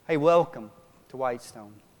Hey, welcome to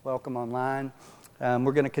Whitestone. Welcome online.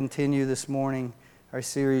 We're going to continue this morning our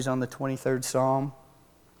series on the 23rd Psalm.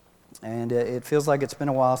 And it feels like it's been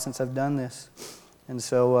a while since I've done this. And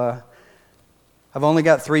so I've only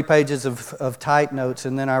got 3 pages of type notes,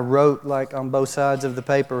 and then I wrote like on both sides of the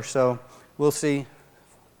paper. So we'll see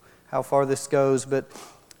how far this goes. But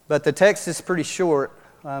the text is pretty short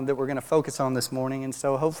that we're going to focus on this morning. And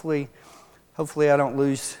so hopefully I don't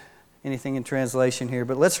lose anything in translation here.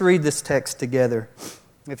 But let's read this text together.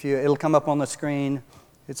 It'll come up on the screen.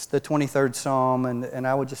 It's the 23rd Psalm, and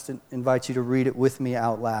I would just invite you to read it with me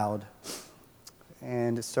out loud.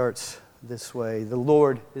 And it starts this way. The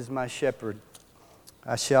Lord is my shepherd.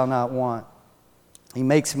 I shall not want. He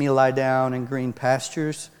makes me lie down in green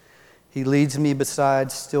pastures. He leads me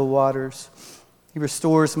beside still waters. He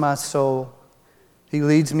restores my soul. He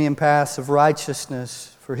leads me in paths of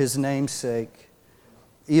righteousness for His name's sake.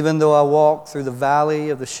 Even though I walk through the valley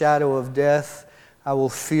of the shadow of death, I will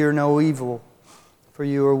fear no evil, for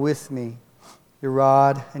You are with me. Your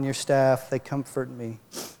rod and Your staff, they comfort me.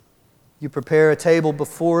 You prepare a table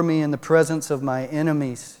before me in the presence of my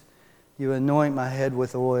enemies. You anoint my head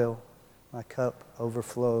with oil. My cup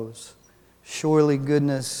overflows. Surely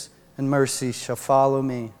goodness and mercy shall follow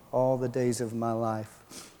me all the days of my life,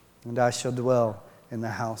 and I shall dwell in the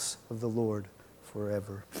house of the Lord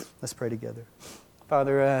forever. Let's pray together.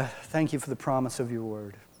 Father, thank You for the promise of Your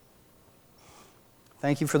word.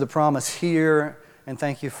 Thank You for the promise here, and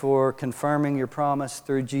thank You for confirming Your promise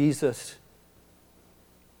through Jesus,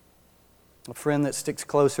 a friend that sticks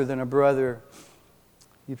closer than a brother.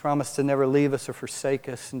 You promised to never leave us or forsake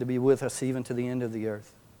us, and to be with us even to the end of the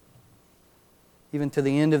earth, even to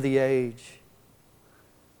the end of the age.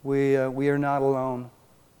 We are not alone.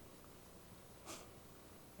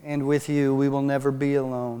 And with You, we will never be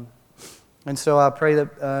alone. And so I pray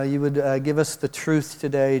that You would give us the truth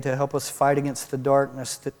today to help us fight against the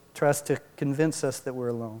darkness that tries to convince us that we're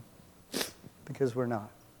alone, because we're not.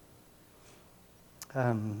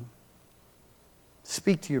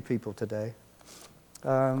 Speak to Your people today.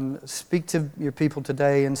 Speak to Your people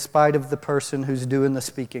today in spite of the person who's doing the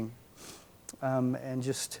speaking. And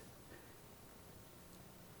just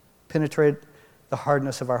penetrate the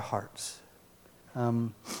hardness of our hearts.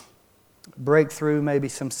 Break through maybe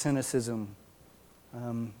some cynicism.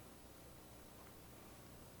 I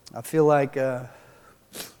feel like there's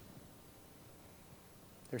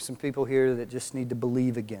some people here that just need to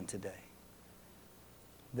believe again today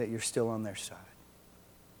that You're still on their side.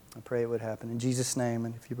 I pray it would happen in Jesus' name.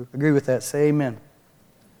 And if you agree with that, say amen.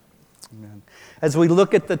 Amen. As we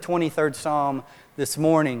look at the 23rd Psalm this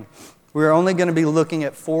morning, we're only going to be looking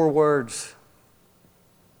at 4 words.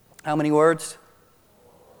 How many words?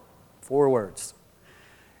 4 words.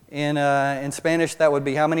 In Spanish, that would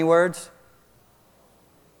be how many words?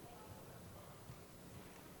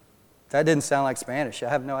 That didn't sound like Spanish. I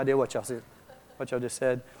have no idea what y'all just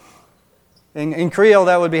said. In Creole,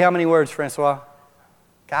 that would be how many words, Francois?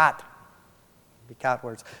 4. Be 4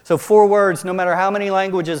 words. So 4 words, no matter how many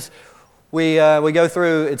languages we go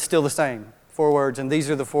through, it's still the same. 4 words, and these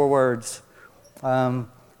are the 4 words.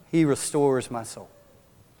 He restores my soul.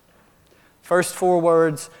 First 4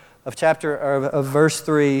 words of verse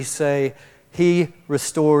 3 say, He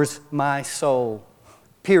restores my soul.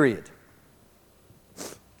 Period.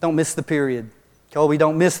 Don't miss the period. Colby,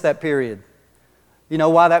 don't miss that period. You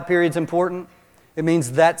know why that period's important? It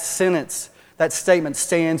means that sentence, that statement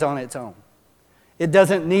stands on its own. It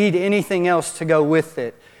doesn't need anything else to go with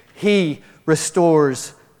it. He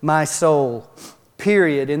restores my soul.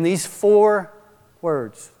 Period. In these 4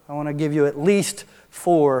 words, I want to give you at least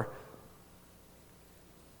 4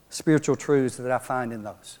 spiritual truths that I find in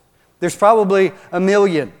those. There's probably a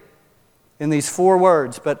million in these 4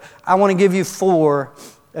 words, but I want to give you 4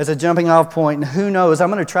 as a jumping off point. And who knows,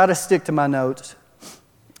 I'm going to try to stick to my notes.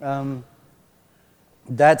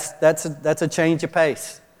 That's a change of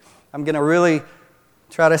pace. I'm going to really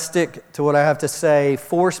try to stick to what I have to say.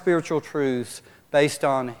 4 spiritual truths based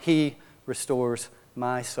on He restores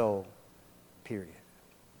my soul. Period.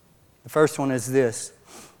 The first one is this.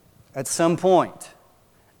 At some point,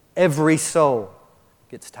 every soul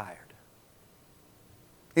gets tired.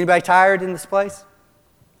 Anybody tired in this place?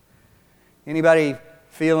 Anybody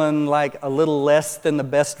feeling like a little less than the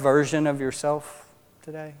best version of yourself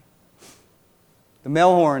today? The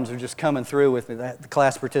male horns are just coming through with me, the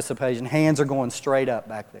class participation. Hands are going straight up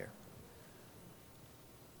back there.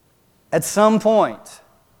 At some point,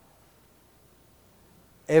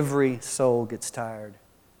 every soul gets tired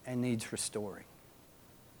and needs restoring.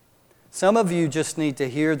 Some of you just need to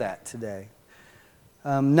hear that today.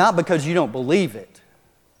 Not because you don't believe it,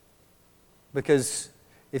 because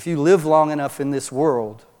if you live long enough in this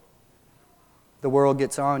world, the world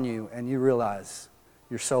gets on you and you realize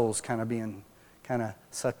your soul's kind of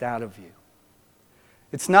sucked out of you.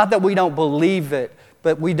 It's not that we don't believe it,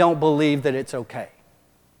 but we don't believe that it's okay.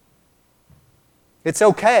 It's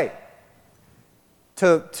okay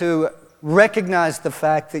to recognize the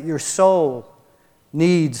fact that your soul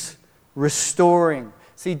needs restoring.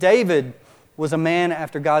 See, David was a man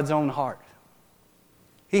after God's own heart.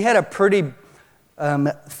 He had a pretty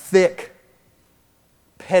thick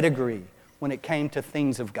pedigree when it came to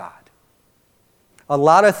things of God. A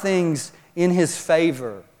lot of things in his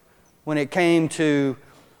favor when it came to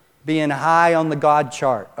being high on the God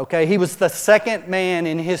chart. Okay, he was the second man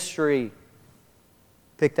in history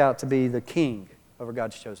picked out to be the king over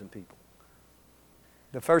God's chosen people.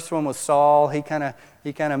 The first one was Saul. He kind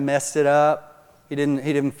of messed it up. He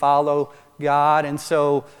didn't follow God, and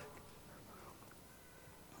so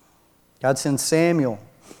God sends Samuel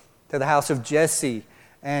to the house of Jesse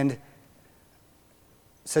and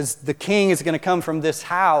says the king is going to come from this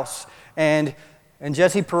house, and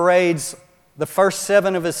Jesse parades the first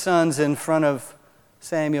 7 of his sons in front of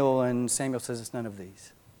Samuel, and Samuel says, it's none of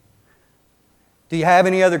these. Do you have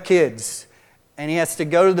any other kids? And he has to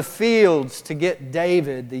go to the fields to get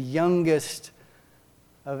David, the youngest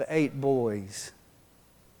of 8 boys.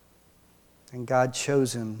 And God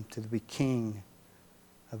chose him to be king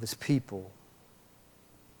of his people.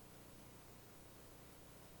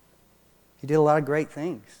 He did a lot of great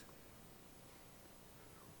things.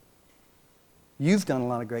 You've done a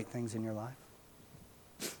lot of great things in your life.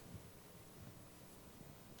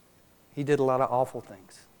 He did a lot of awful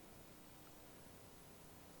things.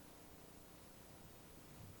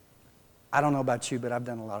 I don't know about you, but I've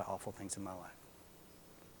done a lot of awful things in my life.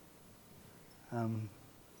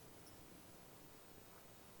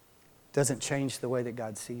 Doesn't change the way that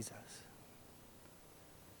God sees us.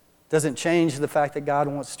 Doesn't change the fact that God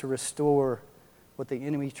wants to restore what the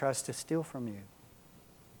enemy tries to steal from you.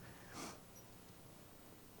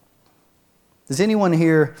 Does anyone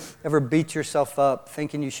here ever beat yourself up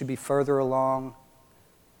thinking you should be further along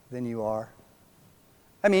than you are?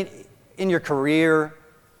 I mean, in your career,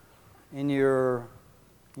 in your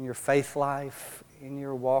faith life, in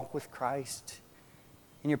your walk with Christ,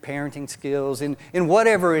 in your parenting skills, in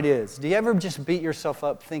whatever it is. Do you ever just beat yourself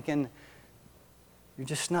up thinking you're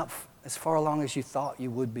just not as far along as you thought you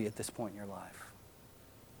would be at this point in your life?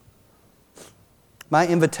 My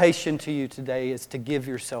invitation to you today is to give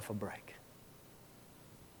yourself a break.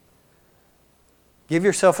 Give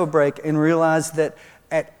yourself a break and realize that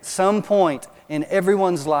at some point in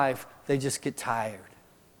everyone's life, they just get tired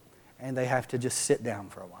and they have to just sit down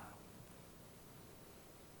for a while.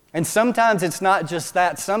 And sometimes it's not just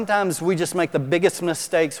that. Sometimes we just make the biggest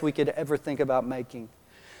mistakes we could ever think about making.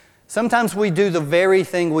 Sometimes we do the very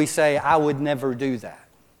thing we say, I would never do that.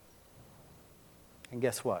 And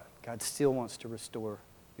guess what? God still wants to restore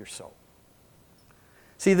your soul.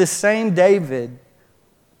 See, the same David,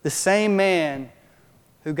 the same man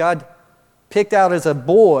who God picked out as a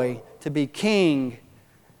boy to be king,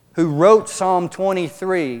 who wrote Psalm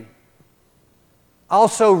 23,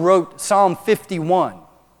 also wrote Psalm 51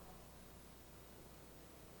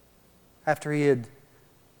 after he had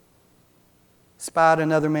spied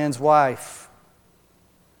another man's wife,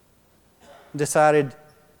 decided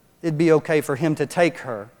it'd be okay for him to take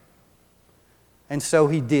her. And so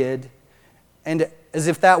he did. And as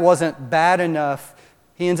if that wasn't bad enough,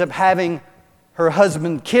 he ends up having her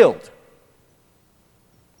husband killed.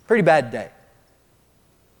 Pretty bad day.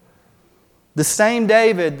 The same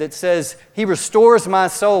David that says, he restores my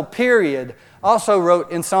soul, period, also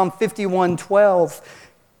wrote in Psalm 51:12,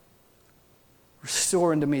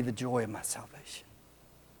 restore unto me the joy of my salvation.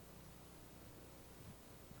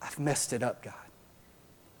 I've messed it up, God.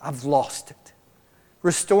 I've lost it.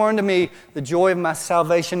 Restore unto me the joy of my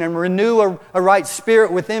salvation and renew a right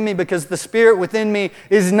spirit within me, because the spirit within me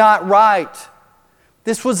is not right.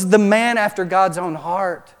 This was the man after God's own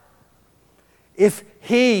heart. If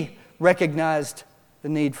he recognized the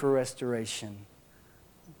need for restoration,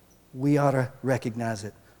 we ought to recognize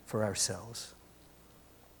it for ourselves.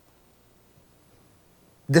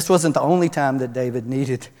 This wasn't the only time that David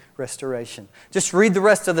needed restoration. Just read the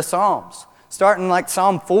rest of the Psalms, starting like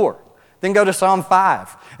Psalm 4. Then go to Psalm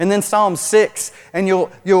 5, and then Psalm 6, and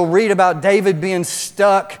you'll read about David being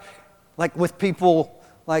stuck like with people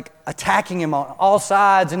like attacking him on all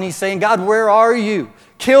sides, and he's saying, God, where are you?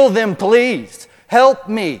 Kill them, please. Help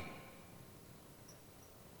me.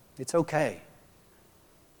 It's okay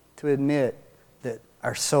to admit that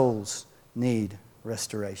our souls need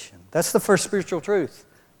restoration. That's the first spiritual truth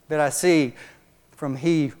that I see from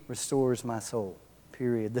He restores my soul, period.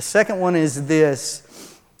 period. The second one is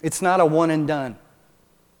this. It's not a one and done.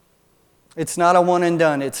 It's not a one and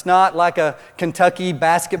done. It's not like a Kentucky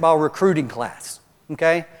basketball recruiting class,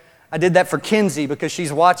 okay? I did that for Kinsey because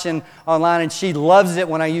she's watching online and she loves it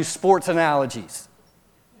when I use sports analogies.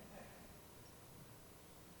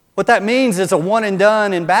 What that means is a one and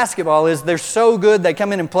done in basketball is they're so good they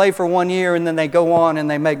come in and play for 1 year and then they go on and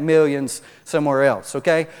they make millions somewhere else,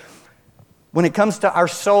 okay? When it comes to our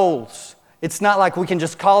souls, it's not like we can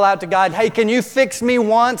just call out to God, hey, can you fix me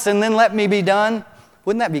once and then let me be done?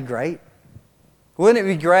 Wouldn't that be great? Wouldn't it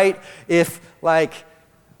be great if like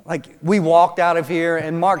we walked out of here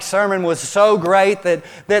and Mark's sermon was so great that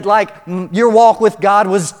your walk with God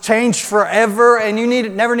was changed forever and you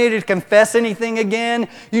never needed to confess anything again.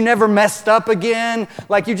 You never messed up again.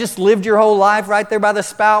 Like you just lived your whole life right there by the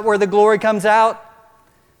spout where the glory comes out.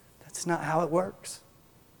 That's not how it works.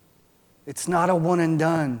 It's not a one and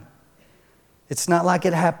done. It's not like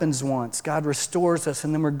it happens once. God restores us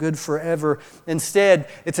and then we're good forever. Instead,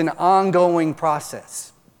 it's an ongoing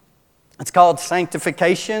process. It's called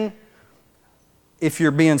sanctification if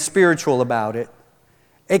you're being spiritual about it.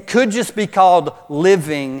 It could just be called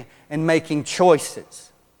living and making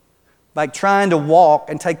choices. Like trying to walk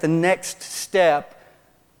and take the next step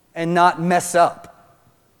and not mess up.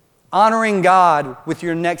 Honoring God with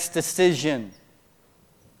your next decision.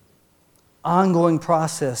 Ongoing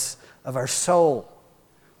process of our soul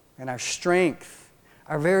and our strength,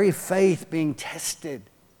 our very faith being tested,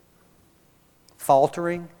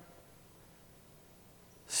 faltering,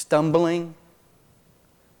 stumbling,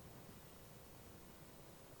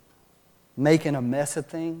 making a mess of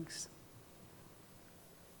things.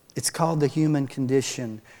 It's called the human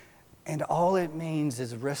condition, and all it means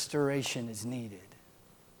is restoration is needed.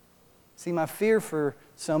 See, my fear for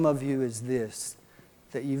some of you is this,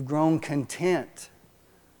 that you've grown content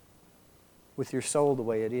with your soul the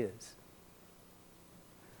way it is.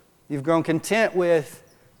 You've grown content with,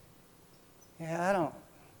 I don't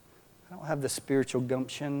have the spiritual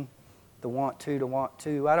gumption, the want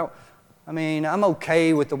to. I'm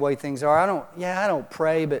okay with the way things are. I don't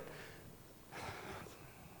pray, but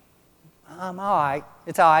I'm all right.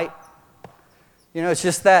 It's all right. It's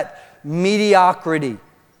just that mediocrity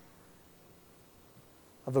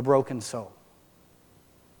of a broken soul.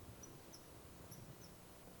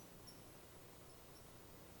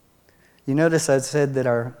 You notice I said that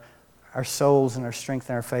our souls and our strength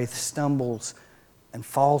and our faith stumbles and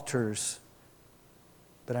falters,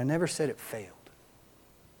 but I never said it failed.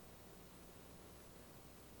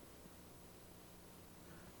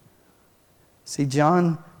 See,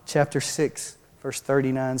 John chapter 6, verse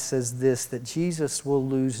 39 says this, that Jesus will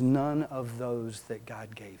lose none of those that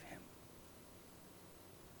God gave him.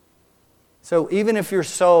 So even if your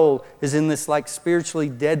soul is in this spiritually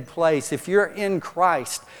dead place, if you're in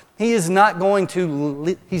Christ, He's not going to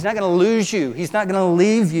lose you. He's not going to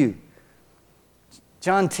leave you.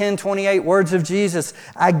 John 10:28, words of Jesus,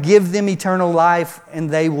 I give them eternal life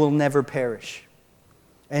and they will never perish.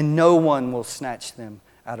 And no one will snatch them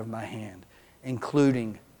out of my hand,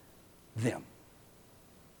 including them.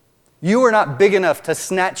 You are not big enough to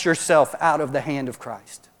snatch yourself out of the hand of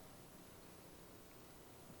Christ.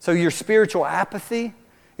 So your spiritual apathy,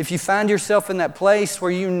 if you find yourself in that place where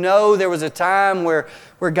you know there was a time where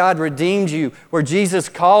God redeemed you, where Jesus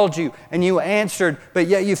called you and you answered, but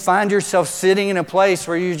yet you find yourself sitting in a place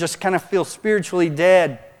where you just kind of feel spiritually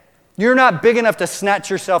dead, you're not big enough to snatch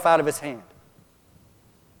yourself out of His hand.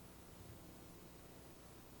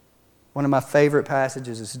 One of my favorite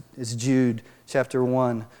passages is Jude chapter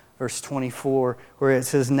 1, verse 24, where it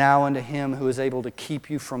says, now unto Him who is able to keep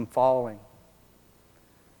you from falling.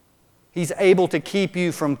 He's able to keep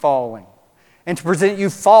you from falling and to present you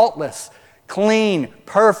faultless, clean,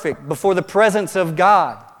 perfect before the presence of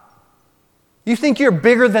God. You think you're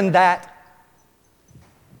bigger than that?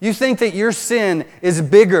 You think that your sin is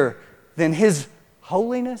bigger than His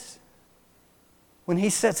holiness? When He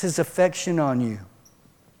sets His affection on you,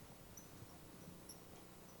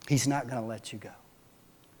 He's not going to let you go.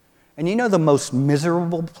 And you know the most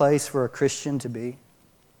miserable place for a Christian to be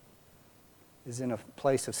is in a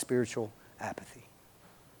place of spiritual apathy.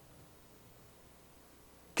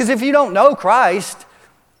 Because if you don't know Christ,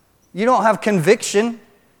 you don't have conviction.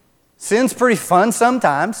 Sin's pretty fun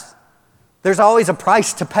sometimes. There's always a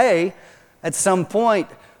price to pay at some point.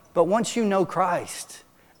 But once you know Christ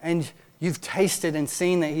and you've tasted and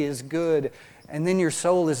seen that He is good, and then your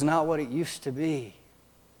soul is not what it used to be.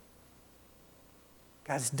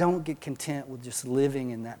 Guys, don't get content with just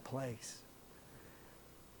living in that place.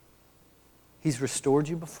 He's restored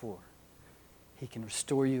you before. He can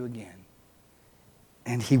restore you again.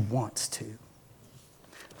 And He wants to.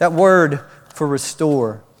 That word for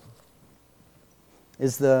restore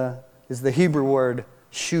is the Hebrew word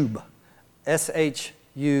shub.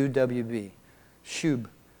 S-H-U-W-B. Shub.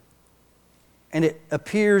 And it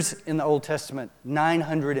appears in the Old Testament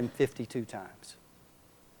 952 times.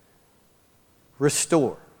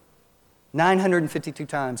 Restore. 952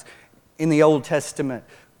 times in the Old Testament.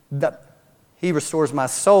 He restores my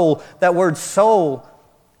soul. That word soul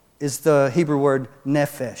is the Hebrew word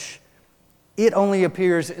nephesh. It only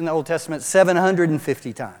appears in the Old Testament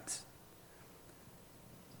 750 times.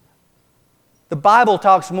 The Bible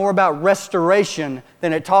talks more about restoration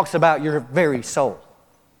than it talks about your very soul.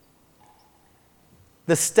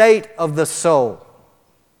 The state of the soul.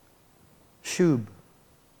 Shub.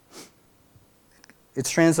 It's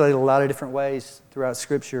translated a lot of different ways throughout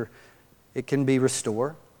Scripture. It can be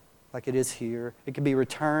restore, like it is here. It can be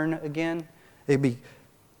return again. It can be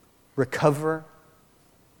recover,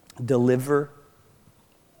 deliver.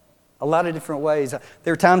 A lot of different ways.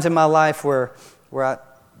 There are times in my life where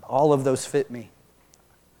all of those fit me.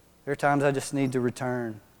 There are times I just need to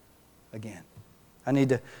return again. I need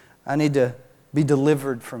to be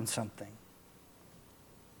delivered from something.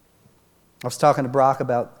 I was talking to Brock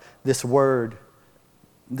about this word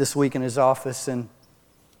this week in his office, and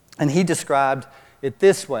he described it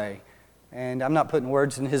this way. And I'm not putting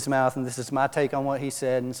words in his mouth, and this is my take on what he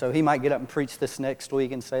said, and so he might get up and preach this next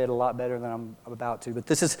week and say it a lot better than I'm about to. But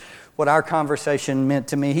this is what our conversation meant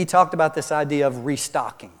to me. He talked about this idea of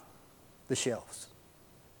restocking the shelves.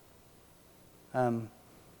 And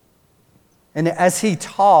as he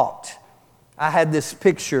talked, I had this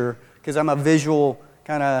picture, because I'm a visual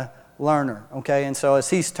kind of learner, okay? And so as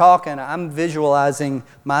he's talking, I'm visualizing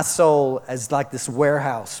my soul as like this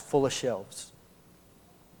warehouse full of shelves.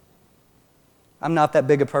 I'm not that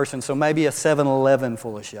big a person, so maybe a 7-Eleven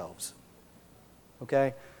full of shelves,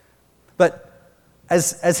 okay? But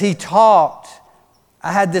as he talked,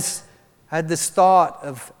 I had this thought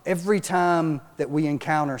of every time that we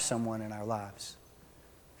encounter someone in our lives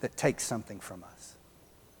that takes something from us.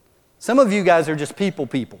 Some of you guys are just people.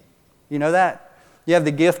 You know that? You have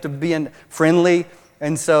the gift of being friendly,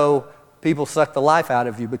 and so people suck the life out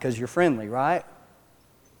of you because you're friendly, right?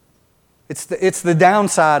 It's the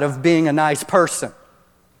downside of being a nice person.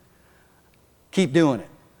 Keep doing it.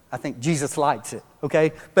 I think Jesus likes it,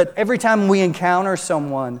 okay? But every time we encounter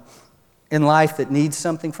someone in life that needs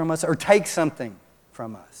something from us or takes something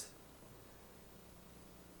from us.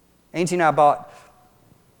 Angie and I bought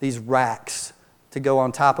these racks to go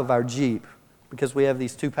on top of our Jeep because we have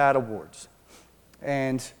these 2 paddle boards.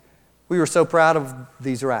 And we were so proud of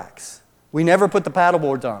these racks. We never put the paddle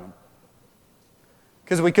boards on them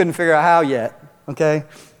because we couldn't figure out how yet, okay?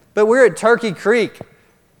 But we're at Turkey Creek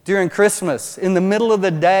during Christmas in the middle of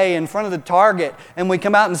the day in front of the Target, and we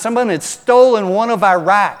come out and someone had stolen one of our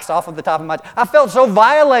racks off of the top of my... I felt so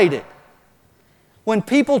violated when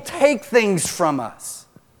people take things from us.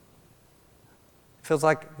 It feels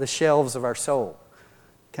like the shelves of our soul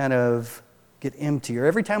kind of get emptier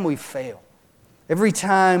every time we fail. Every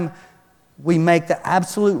time we make the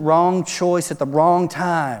absolute wrong choice at the wrong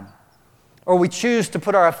time, or we choose to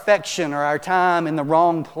put our affection or our time in the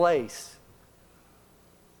wrong place,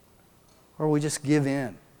 or we just give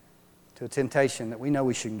in to a temptation that we know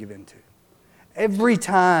we shouldn't give in to. Every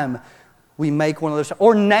time we make one of those,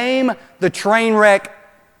 or name the train wreck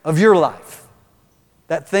of your life,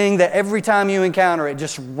 that thing that every time you encounter it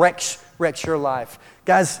just wrecks your life.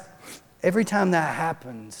 Guys, every time that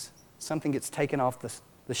happens, something gets taken off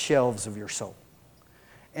the shelves of your soul.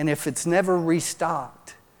 And if it's never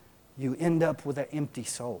restocked, you end up with an empty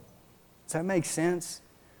soul. Does that make sense?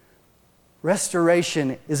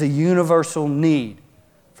 Restoration is a universal need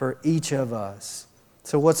for each of us.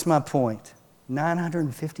 So what's my point?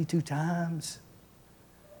 952 times?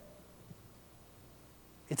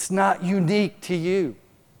 It's not unique to you.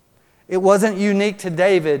 It wasn't unique to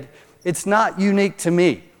David. It's not unique to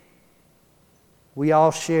me. We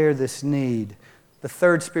all share this need. The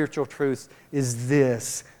third spiritual truth is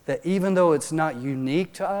this, that even though it's not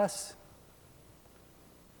unique to us,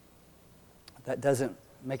 that doesn't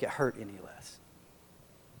make it hurt any less.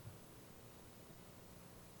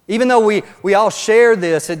 Even though we all share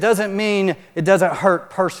this, it doesn't mean it doesn't hurt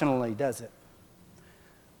personally, does it?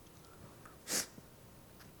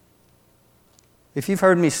 If you've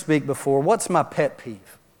heard me speak before, what's my pet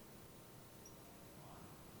peeve?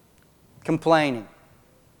 Complaining.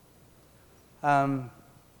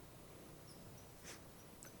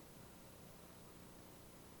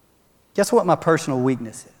 Guess what my personal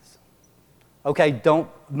weakness is? Okay, don't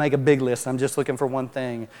make a big list. I'm just looking for one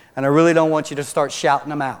thing. And I really don't want you to start shouting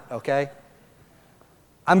them out, okay?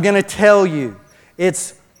 I'm going to tell you,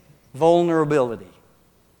 it's vulnerability,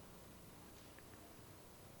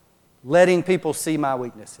 letting people see my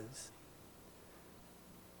weaknesses.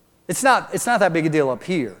 It's not that big a deal up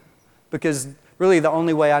here, because really the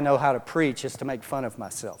only way I know how to preach is to make fun of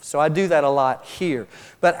myself. So I do that a lot here.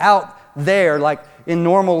 But out there, like in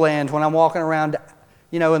normal land, when I'm walking around,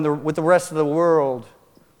 with the rest of the world,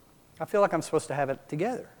 I feel like I'm supposed to have it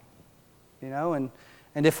together, and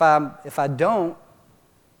if I don't,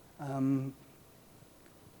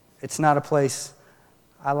 it's not a place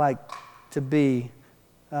I like to be.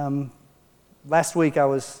 Last week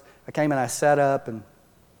I came and I sat up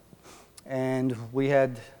and we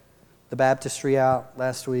had the baptistry out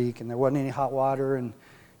last week, and there wasn't any hot water,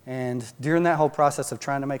 and during that whole process of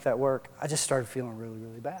trying to make that work, I just started feeling really,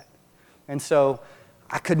 really bad. And so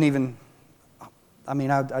I couldn't even,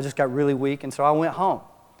 I just got really weak, and so I went home.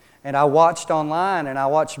 And I watched online, and I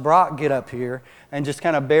watched Brock get up here and just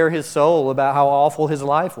kind of bare his soul about how awful his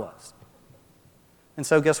life was. And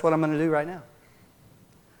so guess what I'm going to do right now?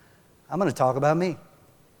 I'm going to talk about me.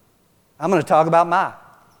 I'm going to talk about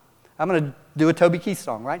I'm going to do a Toby Keith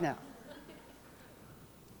song right now.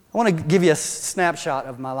 I want to give you a snapshot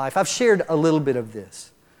of my life. I've shared a little bit of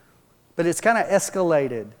this, but it's kind of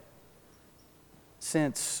escalated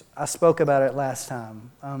since I spoke about it last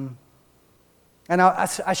time. And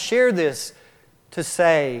I share this to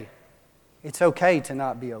say it's okay to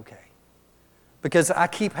not be okay. Because I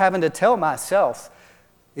keep having to tell myself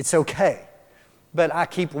it's okay. But I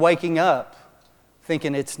keep waking up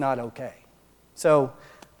thinking it's not okay. So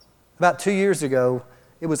about 2 years ago,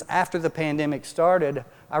 it was after the pandemic started,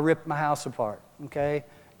 I ripped my house apart, okay?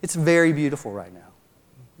 It's very beautiful right now.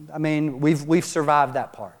 We've survived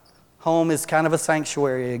that part. Home is kind of a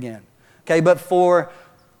sanctuary again, okay? But for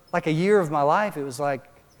like a year of my life, it was like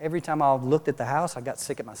every time I looked at the house, I got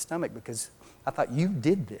sick at my stomach because I thought, you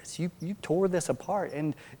did this. You tore this apart,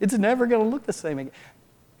 and it's never going to look the same again.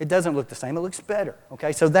 It doesn't look the same. It looks better,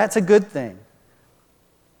 okay? So that's a good thing.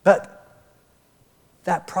 But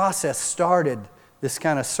that process started this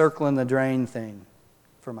kind of circling the drain thing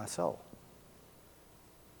for my soul.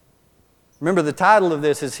 Remember, the title of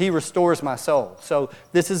this is He Restores My Soul. So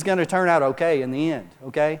this is going to turn out okay in the end,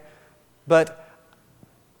 okay? But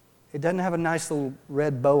it doesn't have a nice little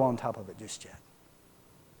red bow on top of it just yet.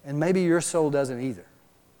 And maybe your soul doesn't either.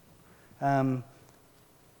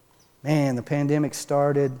 The pandemic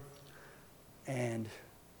started, and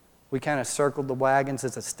we kind of circled the wagons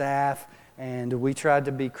as a staff, and we tried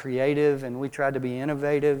to be creative, and we tried to be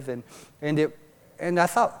innovative, and I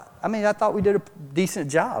thought we did a decent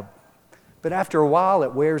job. But after a while,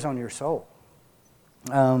 it wears on your soul.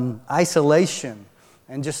 Isolation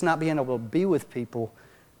and just not being able to be with people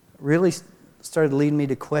really started leading me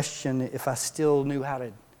to question if I still knew how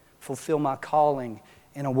to fulfill my calling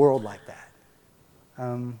in a world like that.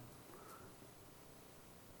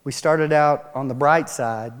 We started out on the bright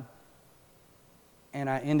side, and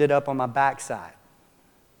I ended up on my backside.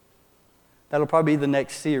 That'll probably be the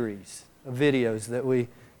next series of videos that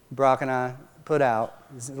Brock and I put out.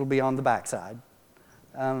 It'll be on the backside.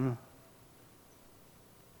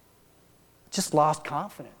 Just lost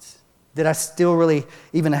confidence. Did I still really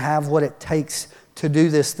even have what it takes to do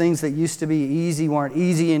this? Things that used to be easy weren't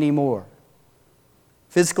easy anymore.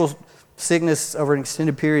 Physical sickness over an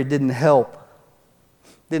extended period didn't help.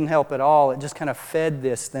 Didn't help at all. It just kind of fed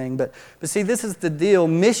this thing. But see, this is the deal.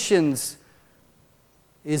 Missions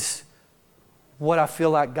is what I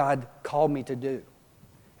feel like God called me to do.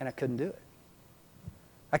 And I couldn't do it.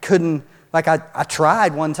 I couldn't, I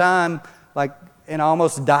tried one time, and I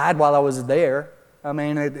almost died while I was there.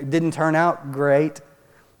 It didn't turn out great.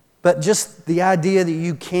 But just the idea that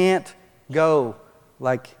you can't go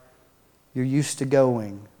like you're used to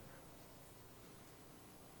going.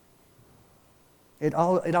 It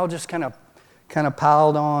all just kind of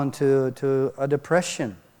piled on to a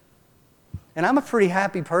depression. And I'm a pretty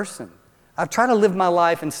happy person. I've tried to live my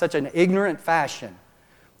life in such an ignorant fashion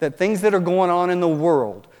that things that are going on in the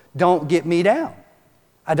world don't get me down.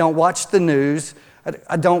 I don't watch the news.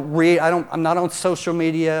 I don't read. I'm not on social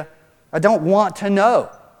media. I don't want to know.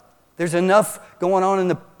 There's enough going on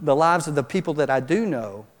in the lives of the people that I do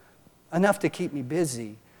know, enough to keep me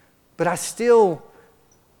busy. But I still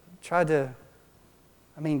try to,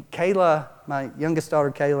 Kayla, my youngest daughter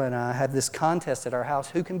Kayla, and I have this contest at our house.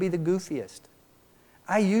 Who can be the goofiest?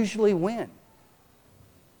 I usually win.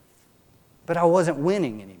 But I wasn't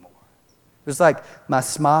winning anymore. It was like my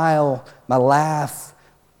smile, my laugh,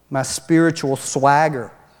 my spiritual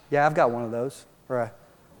swagger. Yeah, I've got one of those. Or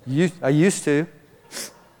I used to.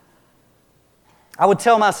 I would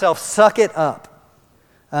tell myself, suck it up.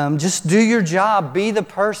 Just do your job. Be the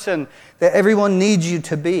person that everyone needs you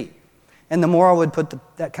to be. And the more I would put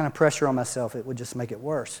that kind of pressure on myself, it would just make it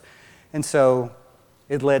worse. And so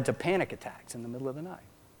it led to panic attacks in the middle of the night.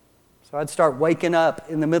 So I'd start waking up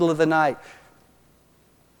in the middle of the night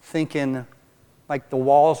thinking like the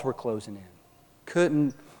walls were closing in.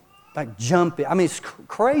 Couldn't like jump in. I mean, it's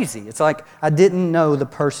crazy. It's like I didn't know the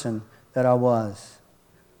person that I was.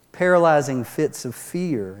 Paralyzing fits of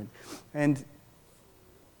fear. And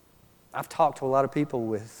I've talked to a lot of people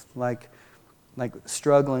with like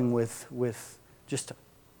struggling with just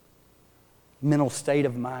mental state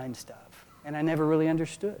of mind stuff. And I never really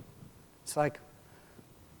understood. It's like,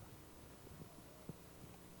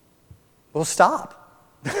 well, stop.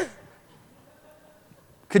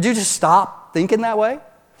 Could you just stop thinking that way?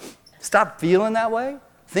 Stop feeling that way?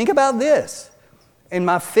 Think about this. And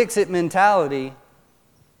my fix-it mentality,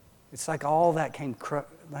 it's like all that came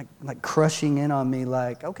like crushing in on me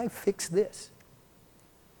like, okay, fix this.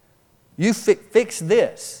 You fix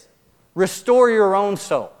this. Restore your own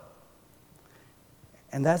soul.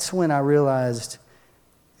 And that's when I realized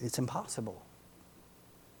it's impossible.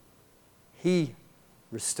 He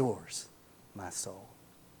restores my soul.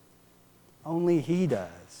 Only He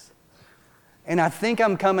does. And I think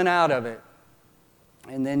I'm coming out of it.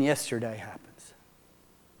 And then yesterday happens.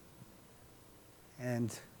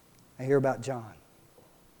 And I hear about John.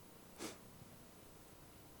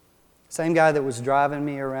 Same guy that was driving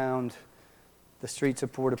me around the streets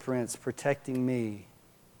of Port-au-Prince, protecting me,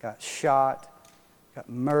 got shot, got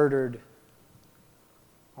murdered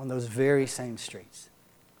on those very same streets.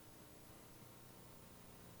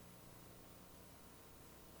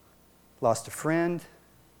 Lost a friend.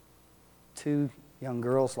 2 young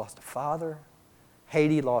girls lost a father.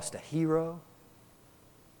 Haiti lost a hero.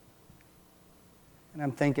 And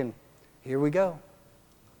I'm thinking, here we go.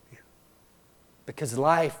 Because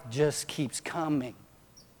life just keeps coming.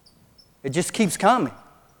 It just keeps coming.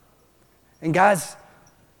 And guys,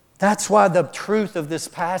 that's why the truth of this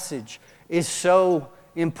passage is so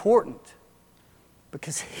important.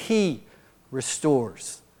 Because He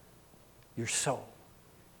restores your soul.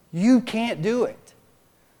 You can't do it,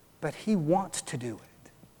 but He wants to do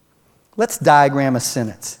it. Let's diagram a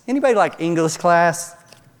sentence. Anybody like English class?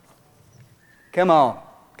 Come on,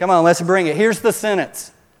 let's bring it. Here's the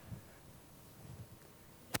sentence.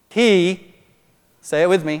 He, say it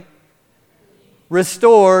with me,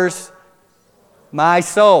 restores my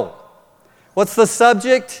soul. What's the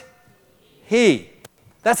subject? He.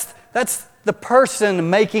 That's the person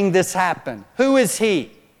making this happen. Who is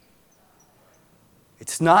He?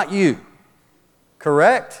 It's not you.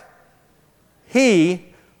 Correct?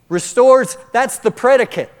 He restores, that's the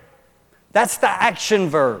predicate. That's the action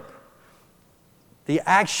verb. The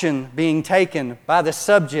action being taken by the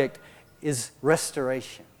subject is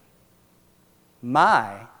restoration.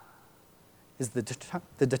 My is the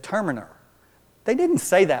determiner. They didn't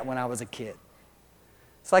say that when I was a kid.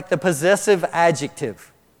 It's like the possessive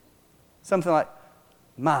adjective. Something like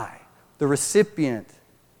my, the recipient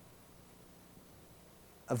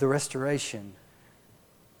of the restoration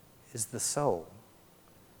is the soul.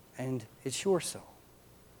 And it's your soul.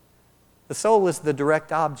 The soul is the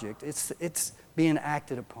direct object. It's being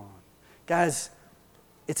acted upon. Guys,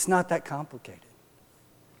 it's not that complicated.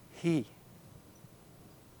 He.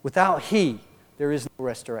 Without He, there is no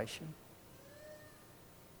restoration.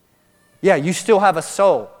 Yeah, you still have a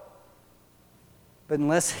soul. But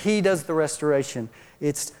unless He does the restoration,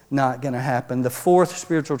 it's not going to happen. The fourth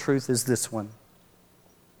spiritual truth is this one.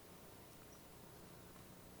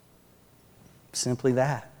 Simply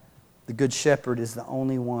that. The Good Shepherd is the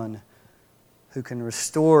only one who can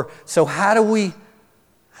restore. So how do we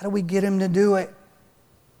get Him to do it?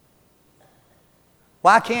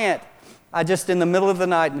 Why can't I just in the middle of the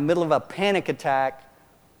night, in the middle of a panic attack,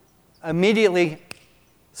 immediately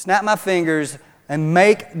snap my fingers and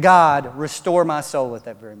make God restore my soul at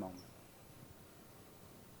that very moment?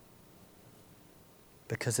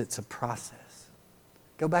 Because it's a process.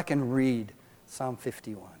 Go back and read Psalm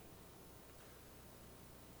 51.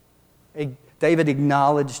 David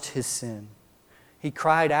acknowledged his sin. He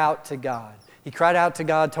cried out to God. He cried out to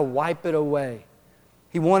God to wipe it away.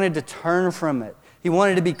 He wanted to turn from it. He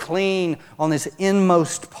wanted to be clean on His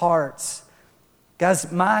inmost parts.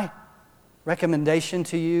 Guys, my recommendation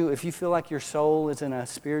to you, if you feel like your soul is in a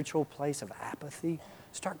spiritual place of apathy,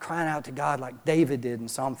 start crying out to God like David did in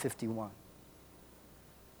Psalm 51.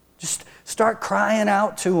 Just start crying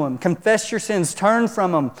out to Him. Confess your sins. Turn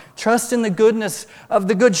from them. Trust in the goodness of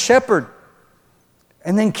the Good Shepherd.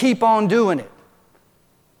 And then keep on doing it.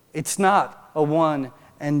 It's not a one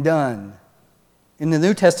and done. In the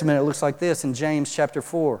New Testament, it looks like this. In James chapter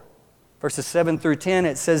 4, verses 7 through 10,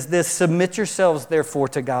 it says this: Submit yourselves, therefore,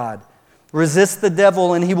 to God. Resist the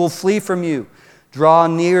devil and he will flee from you. Draw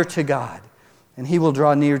near to God and he will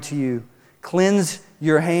draw near to you. Cleanse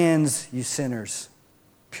your hands, you sinners.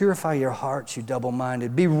 Purify your hearts, you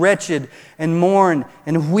double-minded. Be wretched and mourn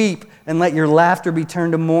and weep, and let your laughter be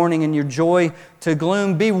turned to mourning and your joy to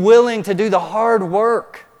gloom. Be willing to do the hard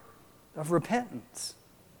work of repentance.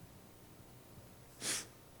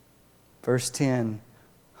 Verse 10,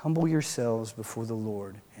 humble yourselves before the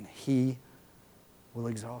Lord, and He will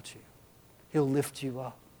exalt you. He'll lift you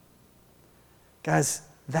up. Guys,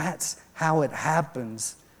 that's how it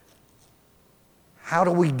happens. How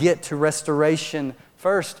do we get to restoration?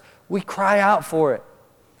 First, we cry out for it.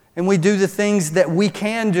 And we do the things that we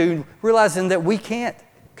can do, realizing that we can't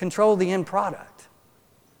control the end product.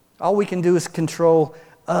 All we can do is control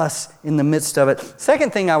us in the midst of it.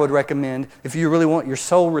 Second thing I would recommend, if you really want your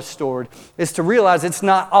soul restored, is to realize it's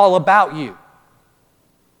not all about you.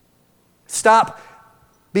 Stop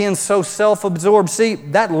being so self-absorbed. See,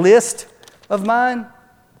 that list of mine,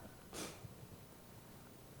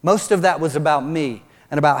 most of that was about me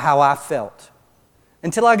and about how I felt.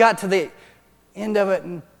 Until I got to the end of it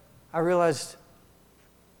and I realized,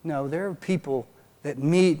 no, there are people that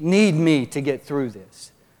need me to get through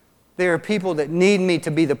this. There are people that need me to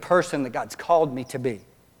be the person that God's called me to be.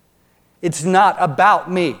 It's not about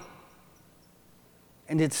me.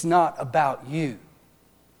 And it's not about you.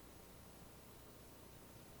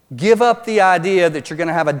 Give up the idea that you're going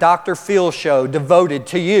to have a Dr. Phil show devoted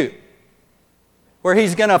to you, where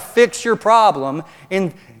he's going to fix your problem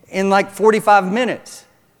in like 45 minutes.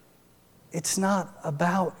 It's not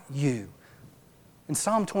about you. In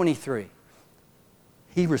Psalm 23,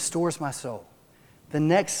 He restores my soul. The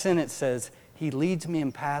next sentence says, He leads me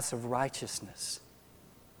in paths of righteousness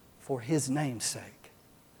for His name's sake.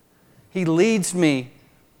 He leads me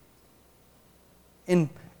in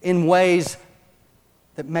ways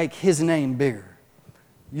that make His name bigger.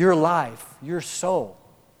 Your life, your soul,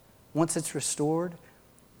 once it's restored,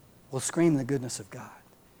 will scream the goodness of God.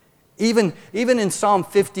 Even in Psalm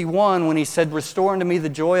 51, when He said, restore unto me the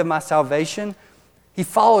joy of my salvation, He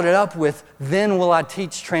followed it up with, then will I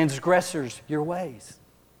teach transgressors your ways.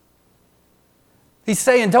 He's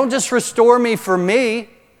saying, don't just restore me for me.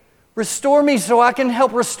 Restore me so I can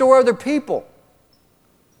help restore other people.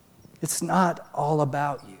 It's not all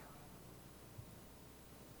about you.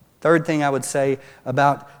 Third thing I would say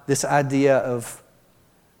about this idea of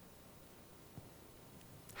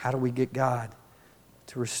how do we get God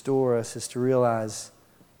to restore us is to realize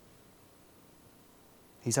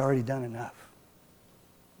He's already done enough.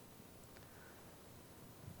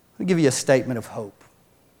 Let me give you a statement of hope.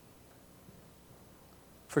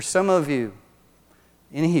 For some of you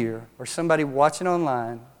in here or somebody watching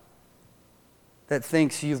online that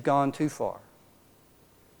thinks you've gone too far,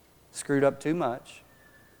 screwed up too much,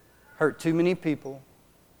 hurt too many people.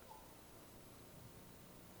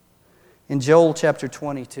 In Joel chapter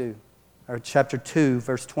 22, or chapter 2,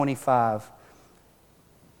 verse 25,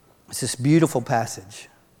 it's this beautiful passage.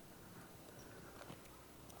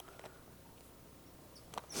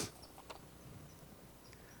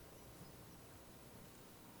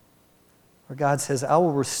 Where God says, I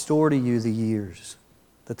will restore to you the years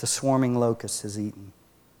that the swarming locust has eaten.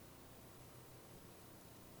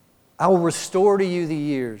 I will restore to you the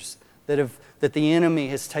years that the enemy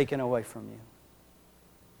has taken away from you.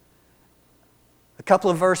 A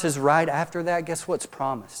couple of verses right after that, guess what's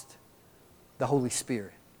promised? The Holy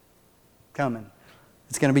Spirit coming.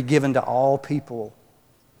 It's going to be given to all people.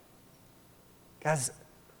 Guys,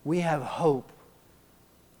 we have hope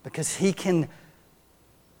because He can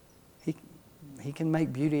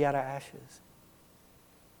make beauty out of ashes.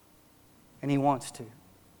 And He wants to.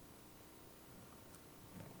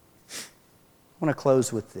 I want to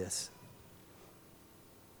close with this.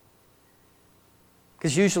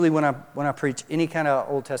 Because usually when I preach any kind of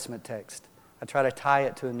Old Testament text, I try to tie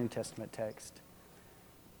it to a New Testament text.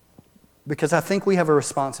 Because I think we have a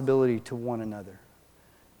responsibility to one another.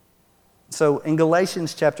 So in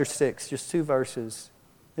Galatians chapter 6, just 2 verses,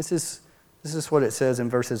 this is what it says in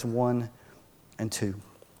verses 1 and 2.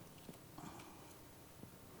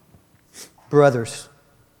 Brothers,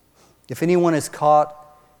 if anyone is caught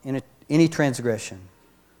in any transgression,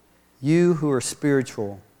 you who are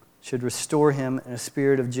spiritual should restore him in a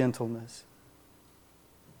spirit of gentleness.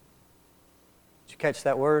 Did you catch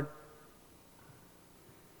that word?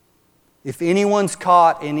 If anyone's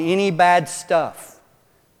caught in any bad stuff,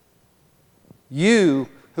 you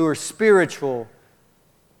who are spiritual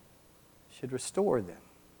should restore them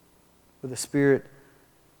with a spirit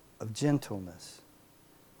of gentleness.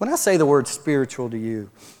 When I say the word spiritual to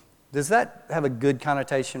you, does that have a good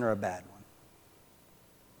connotation or a bad one?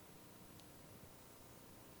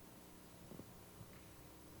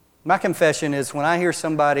 My confession is when I hear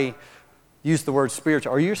somebody use the word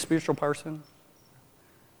spiritual, are you a spiritual person?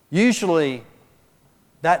 Usually,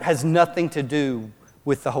 that has nothing to do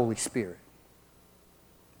with the Holy Spirit.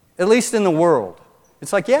 At least in the world.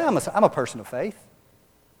 It's like, yeah, I'm a person of faith.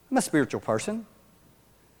 I'm a spiritual person.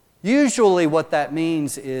 Usually what that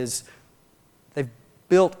means is they've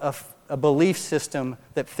built a belief system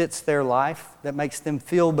that fits their life, that makes them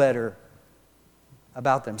feel better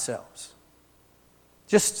about themselves.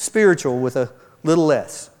 Just spiritual with a little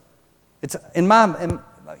s. It's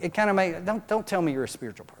it kind of makes, don't tell me you're a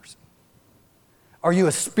spiritual person. Are you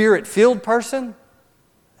a spirit-filled person?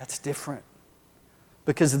 That's different.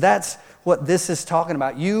 Because that's what this is talking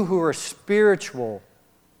about. You who are spiritual,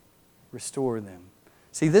 restore them.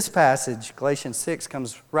 See, this passage, Galatians 6,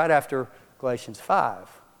 comes right after Galatians 5.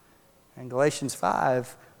 And Galatians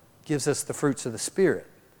 5 gives us the fruits of the Spirit.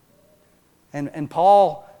 And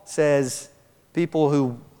Paul says people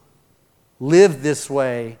who live this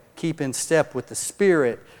way keep in step with the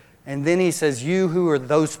Spirit. And then he says, you who are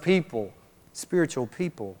those people, spiritual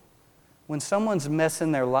people, when someone's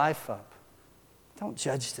messing their life up, don't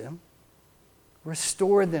judge them.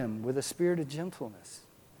 Restore them with a spirit of gentleness.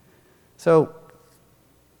 So,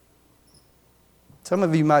 some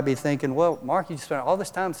of you might be thinking, well, Mark, you spent all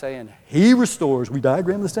this time saying, He restores. We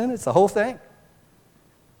diagram the sentence, the whole thing.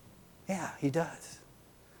 Yeah, He does.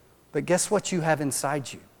 But guess what you have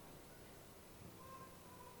inside you?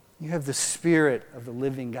 You have the Spirit of the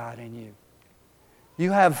living God in you.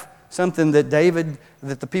 You have something that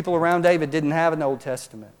the people around David didn't have in the Old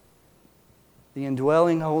Testament. The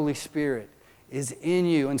indwelling Holy Spirit is in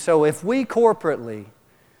you. And so if we corporately,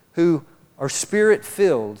 who are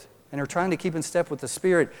Spirit-filled and are trying to keep in step with the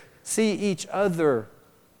Spirit, see each other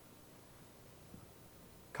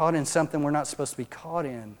caught in something we're not supposed to be caught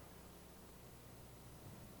in,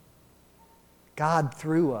 God,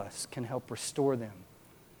 through us, can help restore them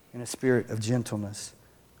in a spirit of gentleness.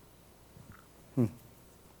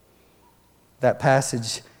 That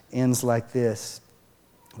passage ends like this.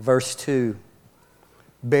 Verse 2,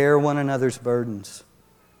 bear one another's burdens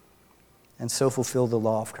and so fulfill the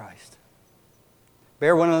law of Christ.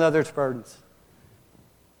 Bear one another's burdens.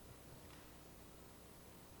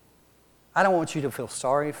 I don't want you to feel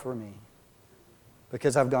sorry for me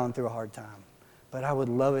because I've gone through a hard time, but I would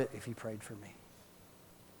love it if you prayed for me.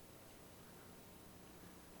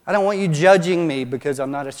 I don't want you judging me because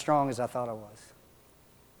I'm not as strong as I thought I was.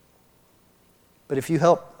 But if you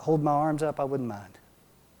help hold my arms up, I wouldn't mind.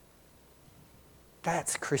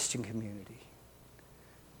 That's Christian community.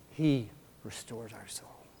 He restores our soul.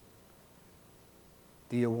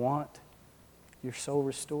 Do you want your soul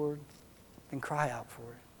restored? Then cry out for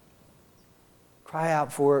it. Cry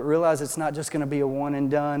out for it. Realize it's not just going to be a one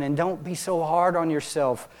and done. And don't be so hard on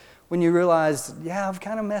yourself when you realize, yeah, I've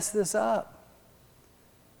kind of messed this up.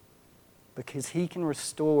 Because He can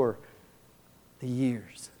restore the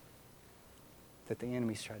years that the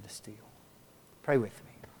enemy's tried to steal. Pray with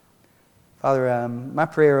me. Father, my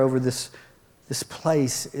prayer over this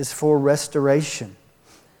place is for restoration.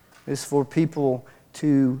 It's for people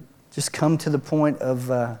to just come to the point of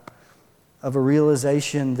a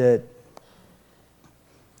realization that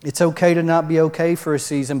it's okay to not be okay for a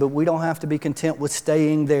season, but we don't have to be content with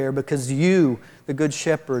staying there because You, the Good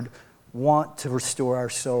Shepherd, want to restore our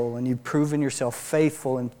soul. And You've proven Yourself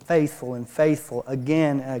faithful and faithful and faithful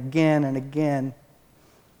again and again and again.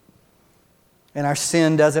 And our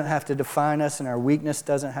sin doesn't have to define us, and our weakness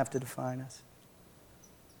doesn't have to define us.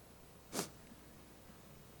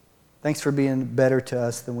 Thanks for being better to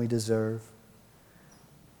us than we deserve.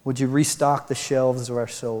 Would You restock the shelves of our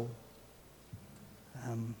soul?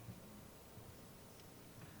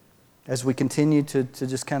 As we continue to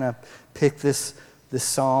just kind of pick this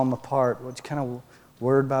psalm apart, which kind of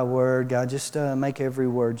word by word, God, just make every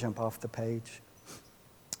word jump off the page.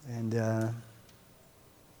 And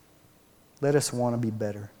let us want to be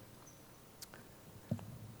better.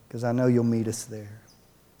 Because I know You'll meet us there.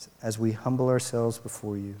 As we humble ourselves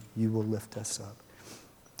before You, You will lift us up.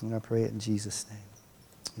 And I pray it in Jesus' name.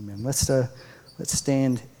 Amen. Let's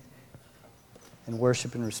stand and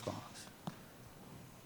worship and respond.